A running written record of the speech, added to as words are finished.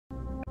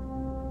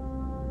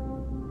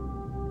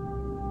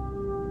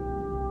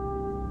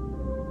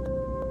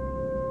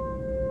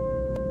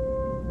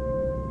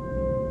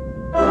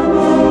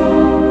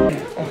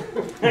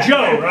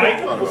Joe,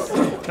 right?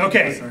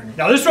 Okay.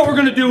 Now this is what we're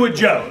going to do with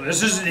Joe.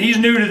 He's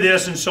new to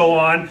this and so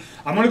on.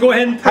 I'm going to go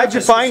ahead and. How'd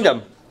you find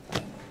him?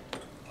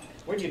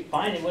 Where'd you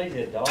find him? What is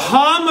it, a dog?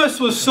 Thomas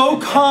was so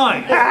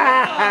kind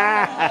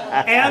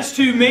as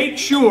to make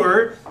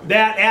sure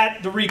that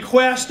at the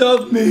request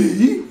of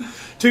me,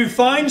 to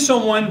find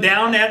someone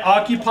down at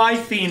Occupy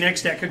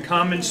Phoenix that could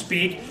come and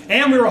speak.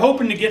 And we were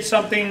hoping to get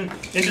something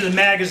into the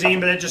magazine,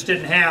 but it just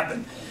didn't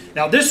happen.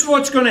 Now this is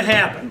what's going to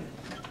happen.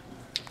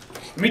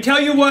 Let me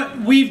tell you what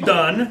we've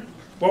done,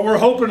 what we're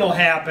hoping will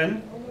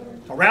happen.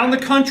 Around the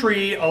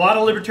country, a lot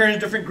of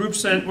libertarians, different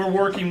groups that we're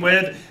working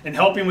with and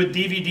helping with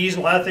DVDs and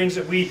a lot of things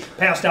that we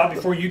passed out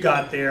before you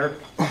got there,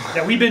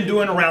 that we've been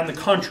doing around the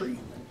country.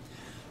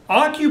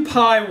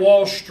 Occupy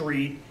Wall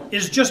Street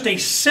is just a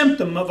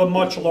symptom of a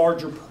much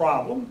larger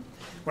problem.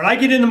 When I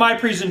get into my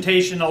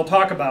presentation, I'll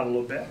talk about it a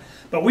little bit.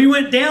 But we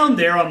went down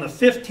there on the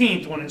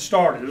 15th when it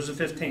started. It was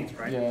the 15th,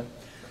 right? Yeah.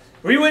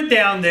 We went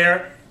down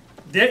there.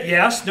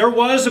 Yes, there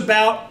was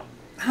about,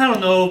 I don't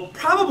know,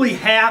 probably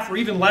half or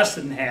even less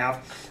than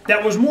half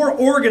that was more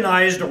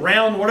organized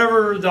around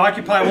whatever the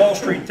Occupy Wall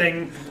Street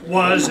thing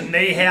was, and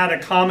they had a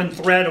common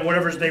thread of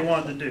whatever they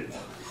wanted to do.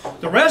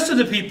 The rest of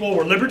the people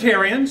were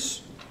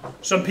libertarians,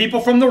 some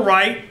people from the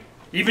right,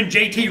 even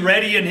J.T.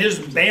 Reddy and his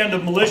band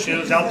of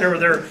militias out there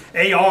with their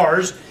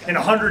ARs in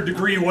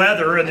 100-degree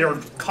weather and their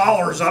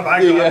collars up.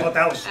 I thought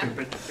that was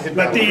stupid.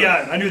 But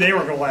I knew they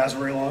weren't going to last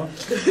very long.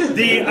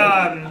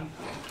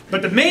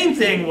 But the main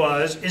thing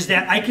is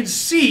that I could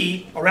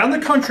see around the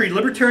country,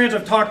 libertarians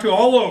I've talked to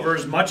all over,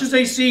 as much as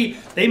they see,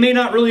 they may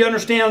not really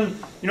understand,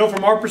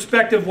 from our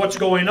perspective what's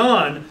going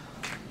on,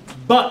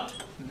 but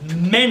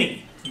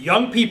many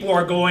young people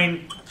are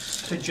going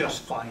to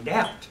just find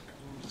out.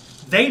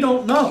 They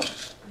don't know.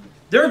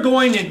 They're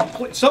going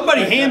and,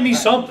 somebody hand me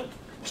something.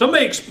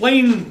 Somebody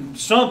explain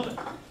something.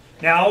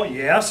 Now,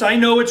 yes, I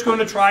know it's going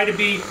to try to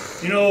be,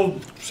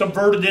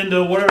 subverted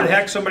into whatever the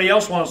heck somebody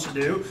else wants to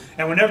do.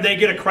 And whenever they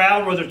get a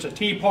crowd, whether it's a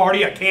Tea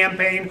Party, a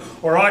campaign,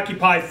 or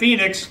Occupy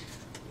Phoenix,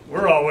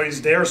 we're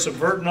always there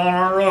subverting on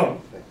our own.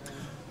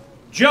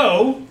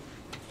 Joe,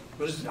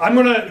 I'm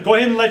going to go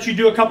ahead and let you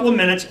do a couple of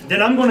minutes.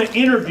 Then I'm going to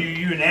interview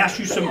you and ask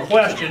you some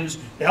questions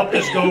to help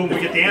us go and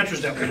we get the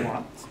answers that we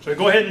want. So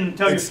go ahead and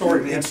tell your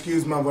story, man.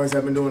 Excuse my voice.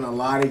 I've been doing a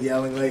lot of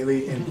yelling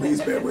lately, and please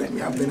bear with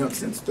me. I've been up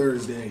since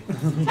Thursday.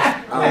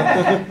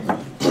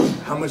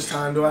 How much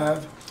time do I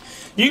have?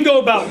 You can go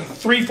about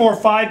 3, 4,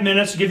 5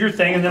 minutes, give your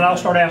thing, and then I'll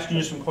start asking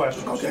you some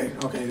questions.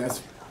 Okay,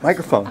 that's...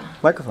 Microphone.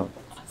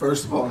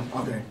 First of all,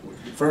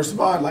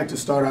 I'd like to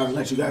start out and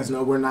let you guys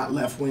know we're not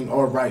left-wing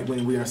or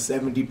right-wing. We are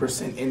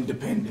 70%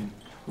 independent.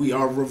 We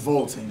are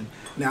revolting.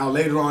 Now,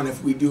 later on,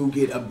 if we do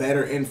get a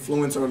better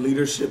influence or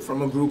leadership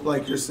from a group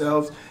like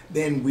yourselves,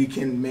 then we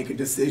can make a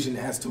decision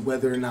as to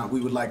whether or not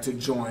we would like to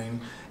join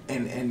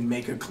and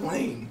make a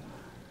claim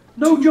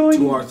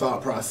to our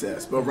thought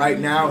process. But right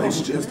now,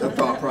 it's just a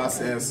thought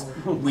process.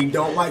 We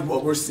don't like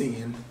what we're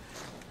seeing,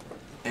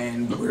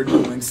 and we're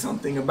doing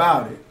something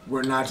about it.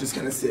 We're not just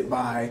going to sit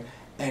by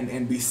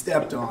and be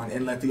stepped on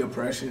and let the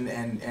oppression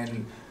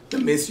and the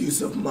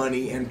misuse of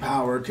money and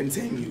power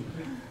continue.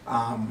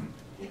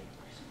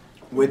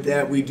 With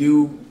that, we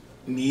do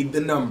need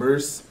the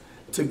numbers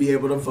to be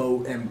able to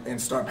vote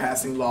and start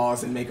passing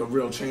laws and make a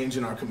real change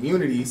in our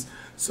communities.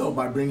 So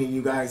by bringing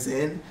you guys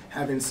in,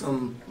 having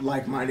some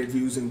like-minded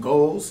views and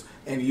goals,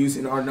 and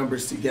using our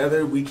numbers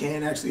together, we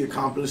can actually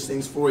accomplish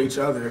things for each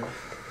other,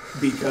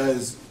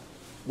 because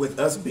with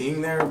us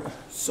being there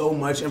so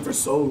much and for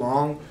so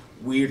long,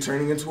 we are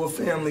turning into a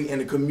family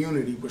and a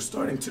community. We're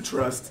starting to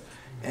trust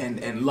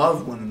and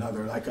love one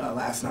another. Like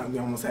last night, we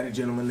almost had a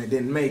gentleman that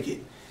didn't make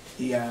it.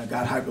 He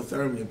got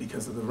hypothermia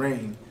because of the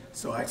rain.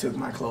 So I took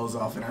my clothes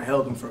off and I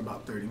held him for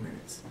about 30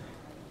 minutes.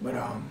 But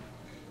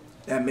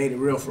that made it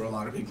real for a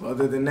lot of people.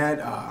 Other than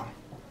that,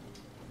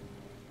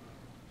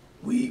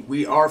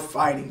 we are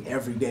fighting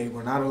every day.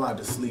 We're not allowed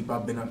to sleep.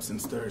 I've been up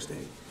since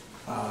Thursday.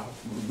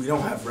 We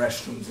don't have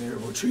restrooms there.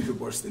 We're treated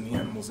worse than the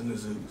animals in the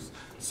zoos.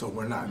 So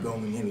we're not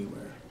going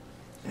anywhere.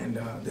 And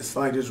this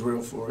fight is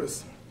real for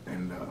us.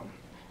 And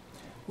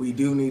we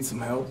do need some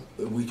help.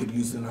 We could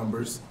use the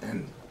numbers.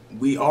 And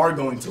we are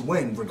going to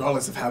win.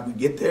 Regardless of how we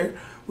get there,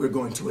 we're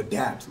going to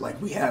adapt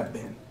like we have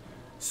been.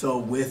 So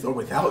with or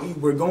without you,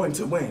 we're going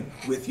to win.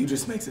 With you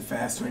just makes it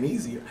faster and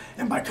easier.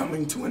 And by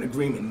coming to an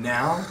agreement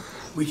now,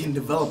 we can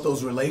develop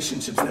those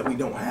relationships that we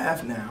don't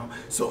have now.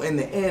 So in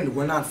the end,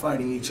 we're not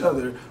fighting each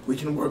other. We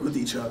can work with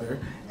each other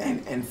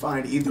and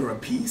find either a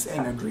peace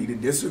and agree to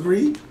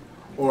disagree,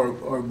 or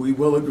we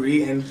will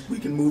agree and we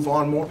can move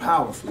on more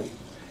powerfully.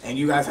 And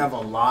you guys have a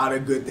lot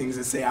of good things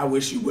to say. I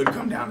wish you would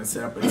come down and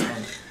set up a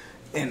tent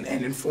and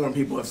inform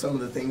people of some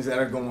of the things that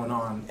are going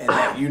on and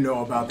that you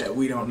know about that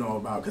we don't know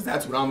about, because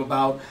that's what I'm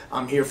about.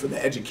 I'm here for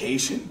the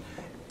education,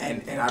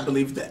 and I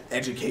believe the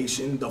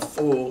education, the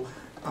full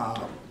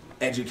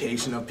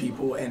education of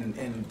people and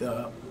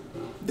the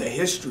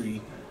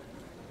history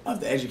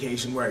of the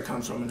education, where it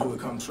comes from and who it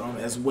comes from,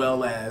 as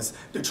well as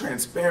the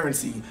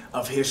transparency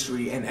of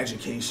history and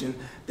education,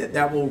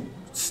 that will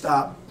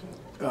stop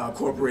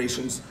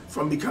corporations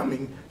from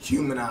becoming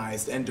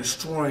humanized and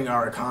destroying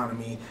our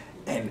economy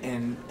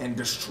and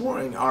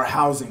destroying our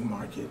housing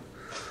market.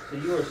 So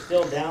you are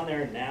still down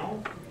there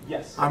now?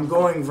 Yes. I'm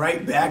going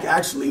right back.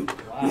 Actually,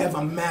 we have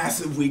a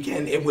massive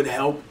weekend. It would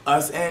help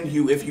us and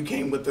you if you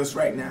came with us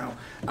right now.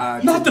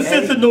 Not the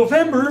 5th of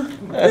November.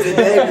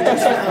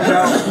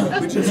 Today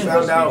we just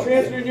found out.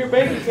 Transferring your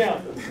bank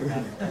account.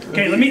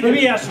 Okay, let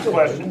me ask some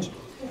questions.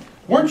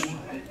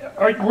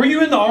 Were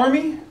you in the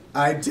Army?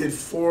 I did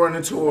 4 on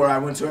a tour. I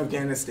went to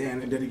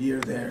Afghanistan and did a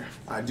year there.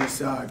 I just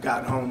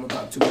got home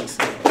about 2 weeks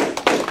ago.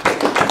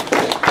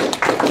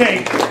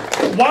 Okay,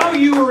 while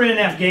you were in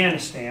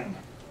Afghanistan,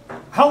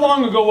 how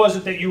long ago was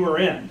it that you were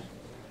in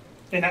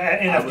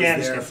Afghanistan? I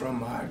was there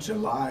from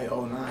July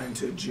 09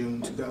 to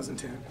June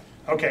 2010.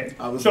 Okay,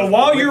 I was so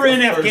while with you were in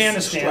the first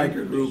Afghanistan,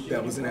 striker group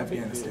that was in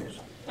Afghanistan.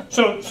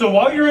 so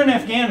while you're in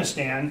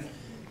Afghanistan,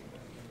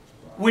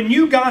 when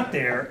you got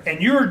there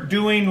and you were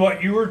doing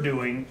what you were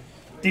doing,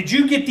 did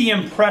you get the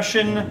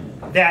impression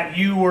that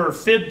you were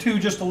fibbed to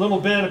just a little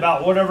bit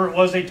about whatever it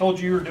was they told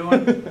you were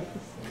doing?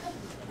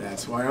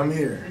 That's why I'm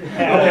here.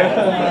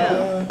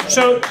 Okay.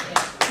 So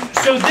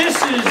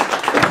this is,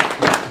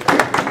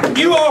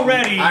 you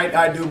already...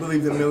 I do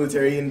believe the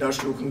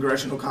military-industrial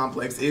congressional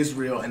complex is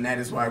real, and that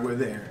is why we're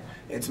there.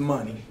 It's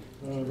money,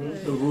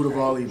 the root of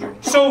all evil.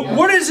 So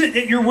what is it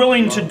that you're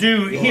willing to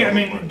do here? I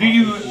mean,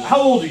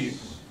 how old are you?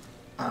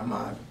 I'm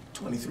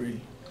 23.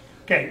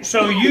 Okay,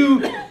 so you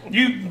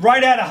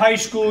right out of high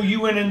school, you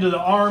went into the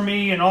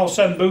Army, and all of a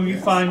sudden, boom, you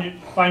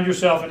find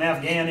yourself in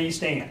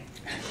Afghanistan.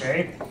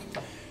 Okay?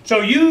 So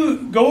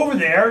you go over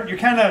there, you're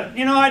kind of,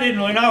 I didn't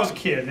really know. I was a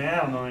kid, man. I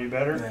don't know any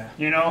better.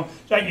 Yeah.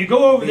 So you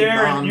go over Big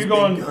there bombs, and you're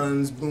going... big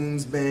guns,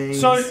 booms, bangs.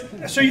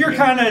 So you're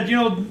kind of,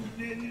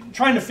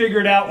 trying to figure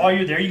it out while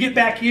you're there. You get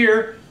back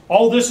here,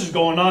 all this is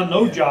going on,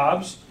 no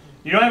jobs.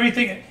 You don't have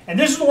anything. And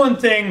this is the one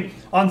thing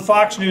on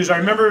Fox News. I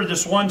remember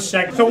this one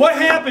second. So what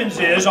happens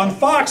is, on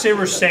Fox they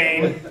were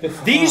saying,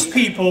 these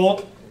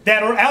people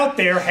that are out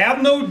there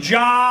have no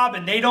job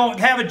and they don't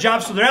have a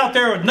job, so they're out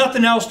there with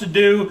nothing else to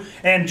do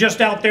and just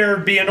out there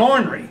being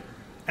ornery.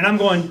 And I'm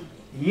going,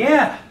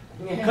 yeah,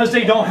 because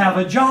they don't have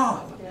a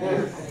job.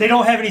 They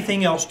don't have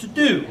anything else to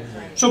do.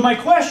 So my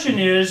question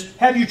is,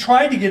 have you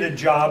tried to get a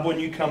job when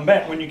you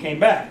came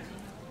back?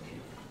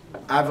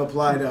 I've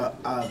applied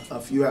a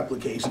few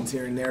applications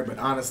here and there, but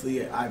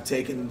honestly, I've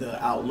taken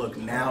the outlook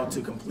now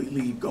to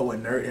completely go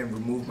inert and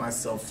remove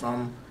myself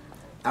from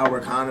our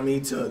economy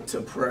to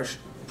push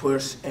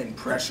and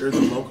pressure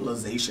the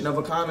localization of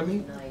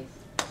economy.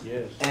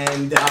 Yes.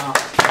 And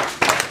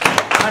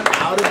I'm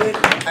out of it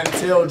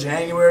until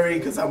January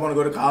because I want to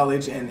go to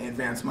college and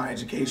advance my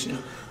education,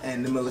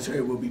 and the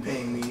military will be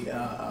paying me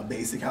a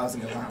basic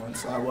housing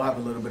allowance, so I will have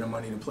a little bit of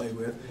money to play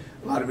with.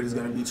 A lot of it is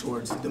going to be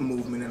towards the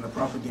movement and the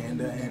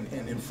propaganda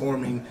and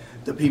informing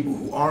the people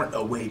who aren't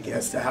awake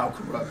as to how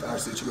corrupt our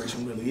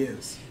situation really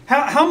is.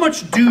 How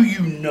much do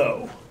you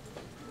know?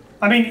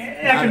 I mean,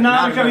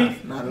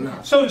 economic. Not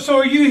enough. So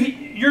are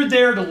you're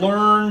there to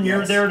learn.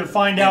 You're there to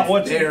find out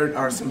what's. There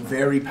are some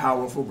very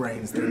powerful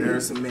brains there. There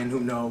are some men who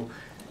know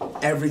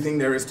everything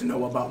there is to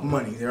know about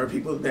money. There are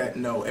people that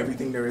know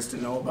everything there is to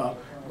know about,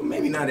 well,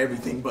 maybe not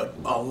everything, but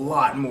a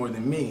lot more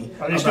than me.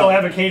 Are they still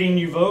advocating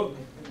you vote?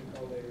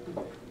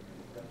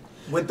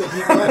 With the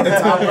people at the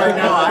top right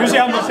now, Here's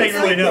how much they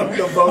really know.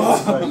 The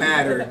votes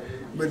matter.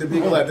 With the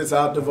people at the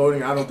top, the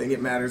voting, I don't think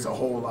it matters a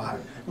whole lot.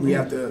 We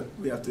have to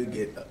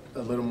get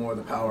a little more of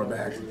the power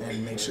back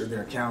and make sure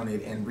they're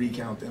counted and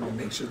recount them and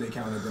make sure they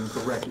counted them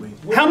correctly.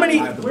 How many?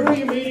 Where are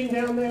you meeting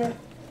down there?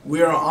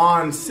 We are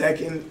on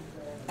 2nd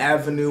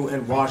Avenue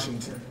and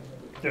Washington.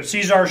 There's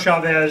Cesar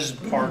Chavez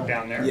Park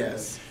down there.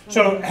 Yes.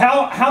 So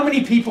how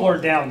many people are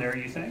down there,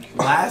 you think?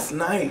 Last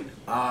night,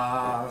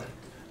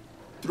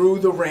 through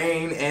the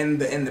rain and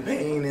the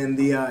pain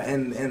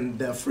and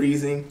the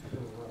freezing,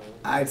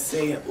 I'd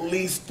say at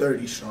least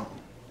 30 strong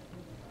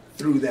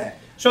through that.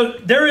 So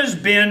there has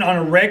been on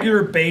a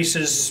regular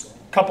basis a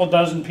couple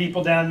dozen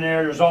people down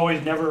there. There's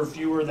always never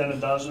fewer than a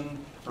dozen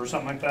or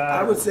something like that.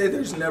 I would say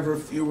there's never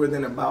fewer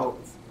than about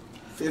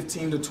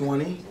 15 to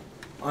 20.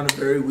 On a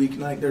very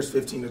weeknight, there's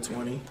 15 to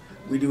 20.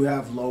 We do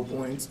have low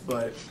points,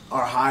 but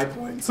our high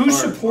points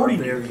Who's are supporting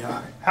very you?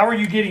 high. How are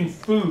you getting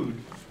food,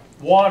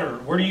 water?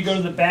 Where do you go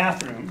to the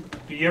bathroom?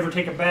 Do you ever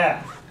take a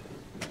bath?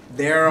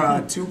 There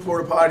are 2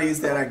 porta potties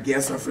that I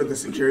guess are for the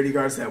security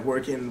guards that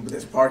work in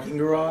this parking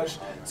garage.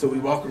 So we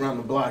walk around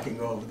the block and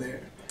go over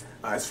there.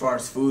 As far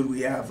as food,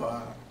 we have,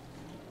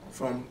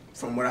 from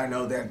what I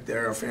know, that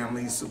there are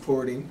families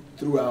supporting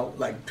throughout,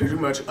 like pretty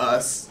much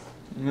us.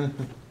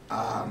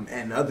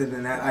 And other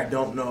than that, I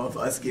don't know of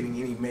us getting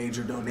any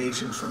major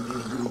donations from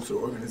any groups or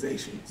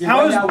organizations. Yeah,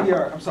 right now we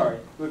are, I'm sorry,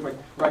 right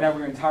now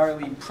we're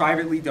entirely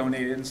privately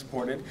donated and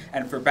supported,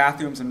 and for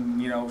bathrooms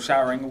and,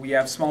 showering, we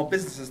have small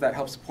businesses that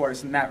help support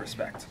us in that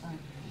respect.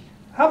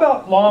 How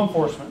about law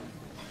enforcement?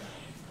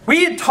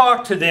 We had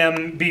talked to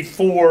them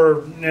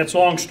before, and it's a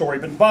long story,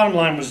 but the bottom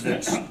line was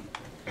this.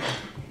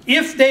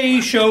 If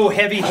they show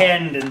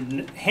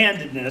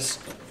heavy-handedness,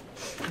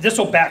 this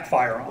will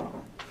backfire on them.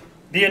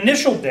 The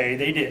initial day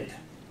they did.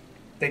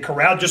 They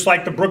corralled, just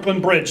like the Brooklyn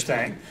Bridge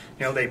thing.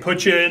 You know, they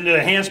put you into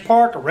Hance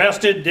Park,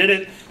 arrested, did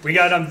it. We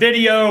got on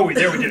video. We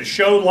did a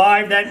show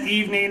live that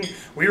evening.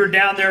 We were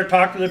down there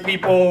talking to the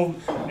people.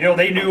 You know,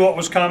 they knew what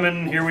was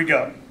coming. Here we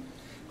go.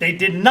 They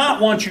did not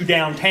want you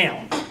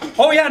downtown.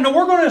 Oh yeah, no,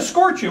 we're going to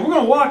escort you. We're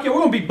going to walk you. We're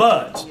going to be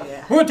buds.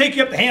 Yeah. We're going to take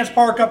you up to Hance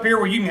Park up here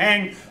where you can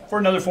hang for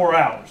another 4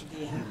 hours.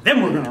 Yeah.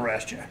 Then we're going to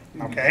arrest you.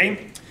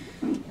 Okay?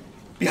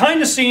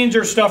 Behind the scenes,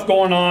 there's stuff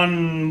going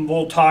on.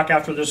 We'll talk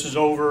after this is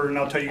over, and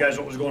I'll tell you guys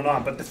what was going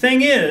on. But the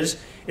thing is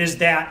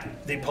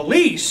that the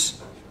police,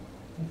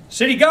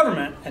 city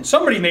government, and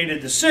somebody made a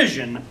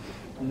decision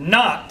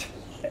not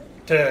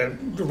to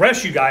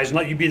arrest you guys and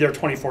let you be there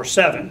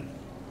 24/7.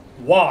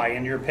 Why,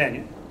 in your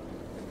opinion?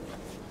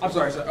 I'm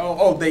sorry, sir.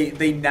 Oh,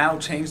 they now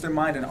changed their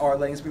mind and are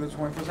letting us be there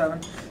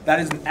 24/7? That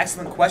is an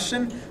excellent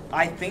question.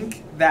 I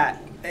think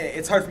that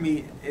it's hard for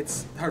me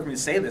to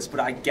say this,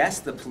 but I guess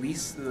the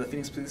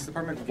Phoenix Police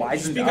Department wisened up.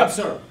 Speak up,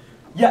 sir.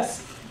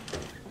 Yes.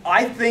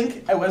 I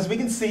think, as we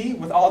can see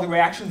with all the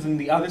reactions in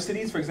the other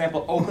cities, for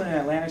example, Oakland and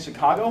Atlanta,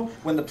 Chicago,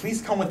 when the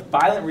police come with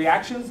violent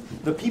reactions,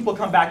 the people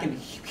come back in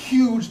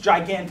huge,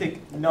 gigantic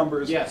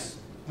numbers. Yes.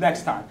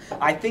 Next time.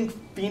 I think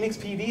Phoenix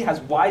PD has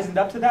wisened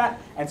up to that,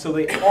 and so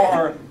they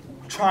are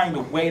trying to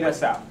wait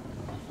us out,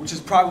 which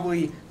is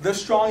probably the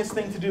strongest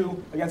thing to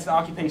do against an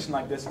occupation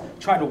like this,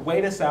 try to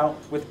wait us out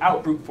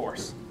without brute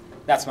force.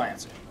 That's my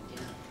answer.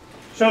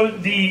 So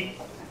the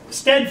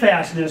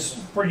steadfastness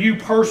for you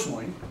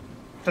personally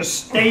to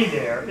stay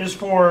there is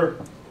for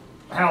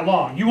how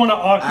long? You want to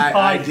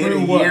occupy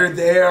through what? I did a year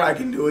there, I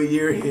can do a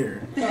year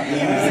here.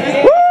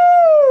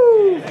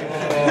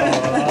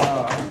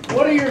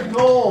 What are your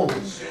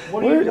goals?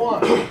 What do you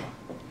want?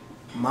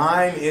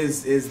 Mine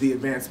is the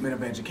advancement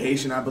of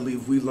education. I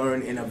believe we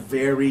learn in a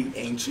very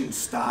ancient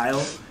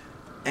style,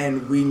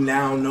 and we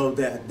now know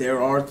that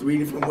there are 3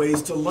 different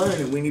ways to learn,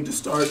 and we need to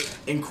start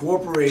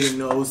incorporating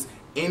those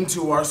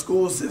into our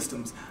school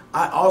systems.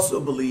 I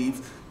also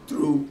believe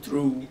through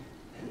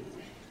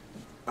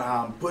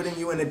putting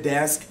you in a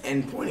desk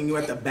and pointing you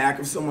at the back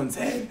of someone's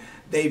head,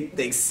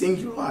 they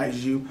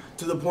singularize you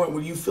to the point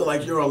where you feel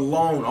like you're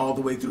alone all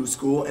the way through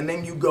school, and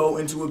then you go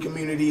into a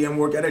community and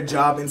work at a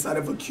job inside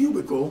of a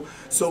cubicle,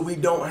 so we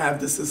don't have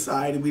the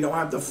society, we don't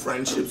have the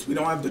friendships, we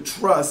don't have the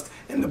trust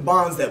and the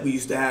bonds that we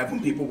used to have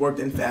when people worked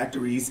in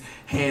factories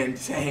hand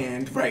to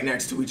hand right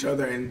next to each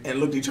other and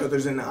looked each other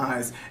in the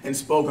eyes and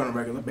spoke on a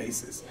regular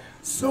basis.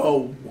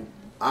 So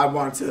I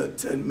want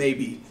to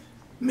maybe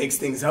mix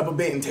things up a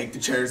bit and take the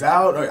chairs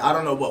out, or I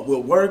don't know what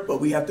will work, but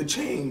we have to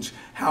change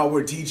how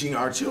we're teaching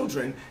our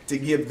children to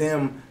give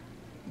them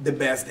the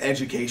best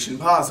education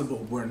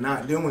possible. We're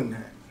not doing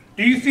that.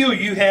 Do you feel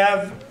you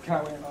have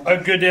a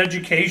good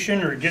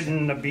education or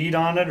getting a beat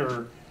on it,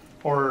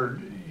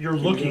 or you're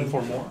looking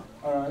for more?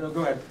 No,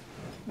 go ahead.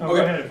 No,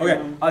 go ahead.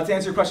 Okay. To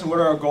answer your question, what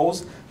are our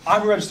goals?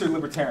 I'm a registered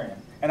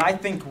libertarian, and I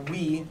think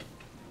we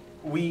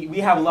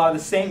have a lot of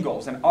the same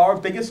goals, and our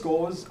biggest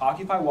goal is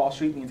Occupy Wall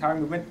Street, the entire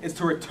movement, is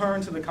to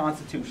return to the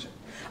Constitution.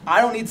 I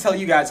don't need to tell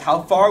you guys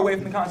how far away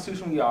from the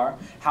Constitution we are,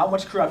 how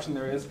much corruption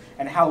there is,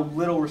 and how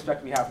little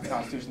respect we have for the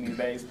Constitution these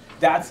days.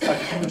 That's a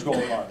huge goal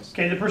of ours.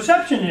 Okay, the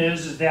perception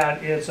is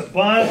that it's a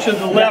bunch of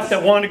the left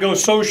that want to go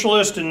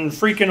socialist and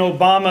freaking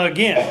Obama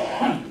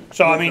again.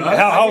 So, I mean,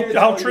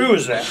 how true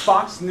is that?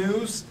 Fox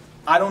News,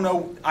 I don't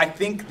know, I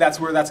think that's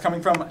where that's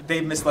coming from.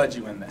 They've misled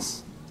you in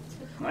this.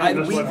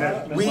 I'm here to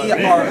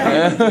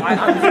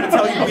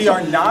tell you, we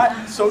are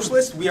not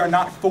socialists. We are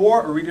not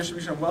for a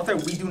redistribution of welfare.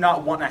 We do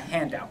not want a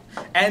handout.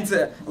 And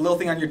a little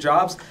thing on your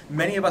jobs,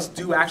 many of us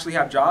do actually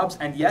have jobs.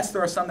 And yes,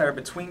 there are some that are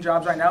between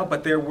jobs right now,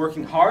 but they're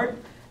working hard.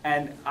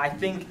 And I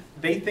think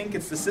they think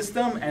it's the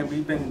system, and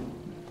we've been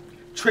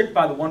tricked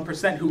by the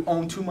 1% who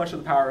own too much of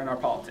the power in our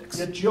politics.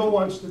 Yet Joe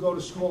wants to go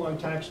to school on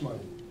tax money.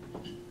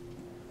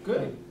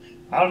 Good.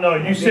 I don't know.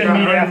 You send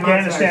me to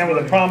Afghanistan with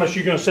a promise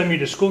you're going to send me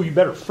to school, you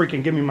better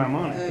freaking give me my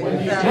money.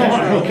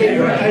 Okay,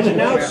 as an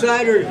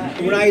outsider,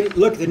 when I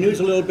look at the news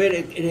a little bit,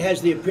 it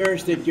has the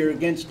appearance that you're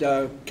against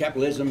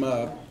capitalism,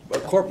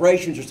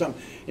 corporations or something.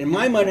 In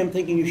my mind, I'm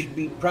thinking you should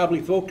be probably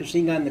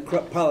focusing on the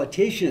corrupt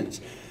politicians.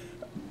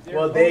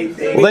 Well, Well,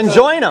 then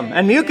join them,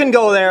 and you can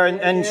go there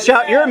and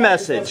shout your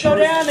message.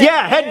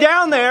 Yeah, head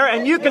down there,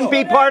 and you can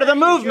be part of the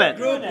movement.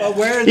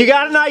 You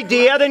got an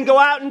idea, then go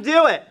out and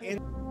do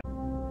it.